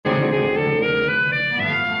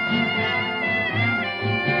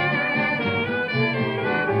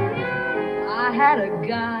had a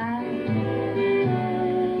guy.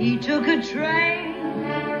 He took a train.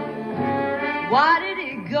 Why did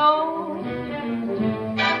he go?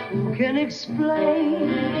 Who can explain?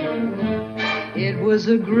 It was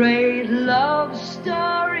a great love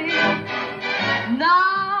story.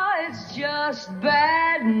 Now it's just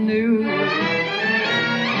bad news.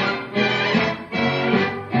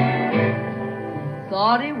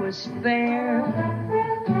 Thought he was fair,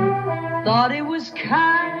 thought he was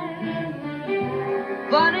kind.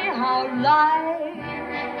 Funny how life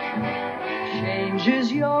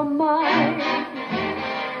changes your mind.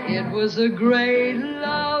 It was a great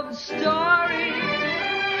love story.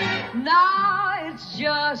 Now it's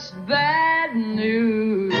just bad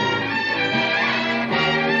news.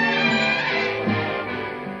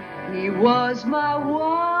 He was my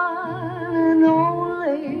one and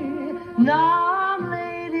only. Now I'm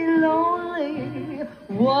lady lonely,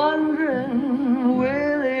 wondering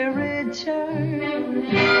will he return.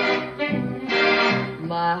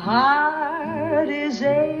 My heart is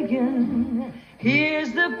aching.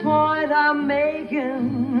 Here's the point I'm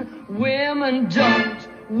making. Women don't,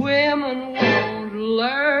 women won't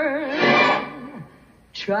learn.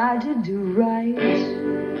 Try to do right,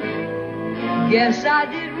 guess I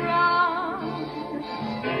did wrong.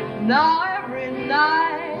 Now every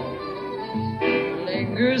night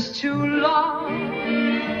lingers too long.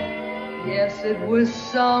 Yes, it was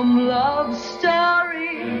some love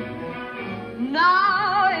story.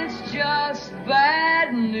 Now it's just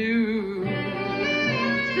bad news.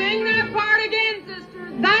 Sing that part again,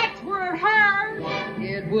 sister. That's where it hurts.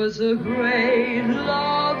 It was a great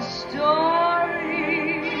love story.